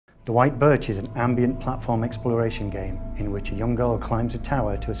The White Birch is an ambient platform exploration game in which a young girl climbs a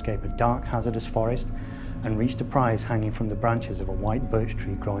tower to escape a dark, hazardous forest and reach the prize hanging from the branches of a white birch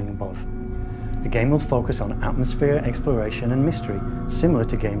tree growing above. The game will focus on atmosphere, exploration and mystery, similar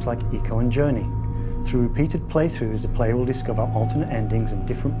to games like Ico and Journey. Through repeated playthroughs, the player will discover alternate endings and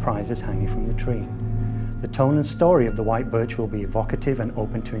different prizes hanging from the tree. The tone and story of the White Birch will be evocative and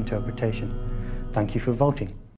open to interpretation. Thank you for voting.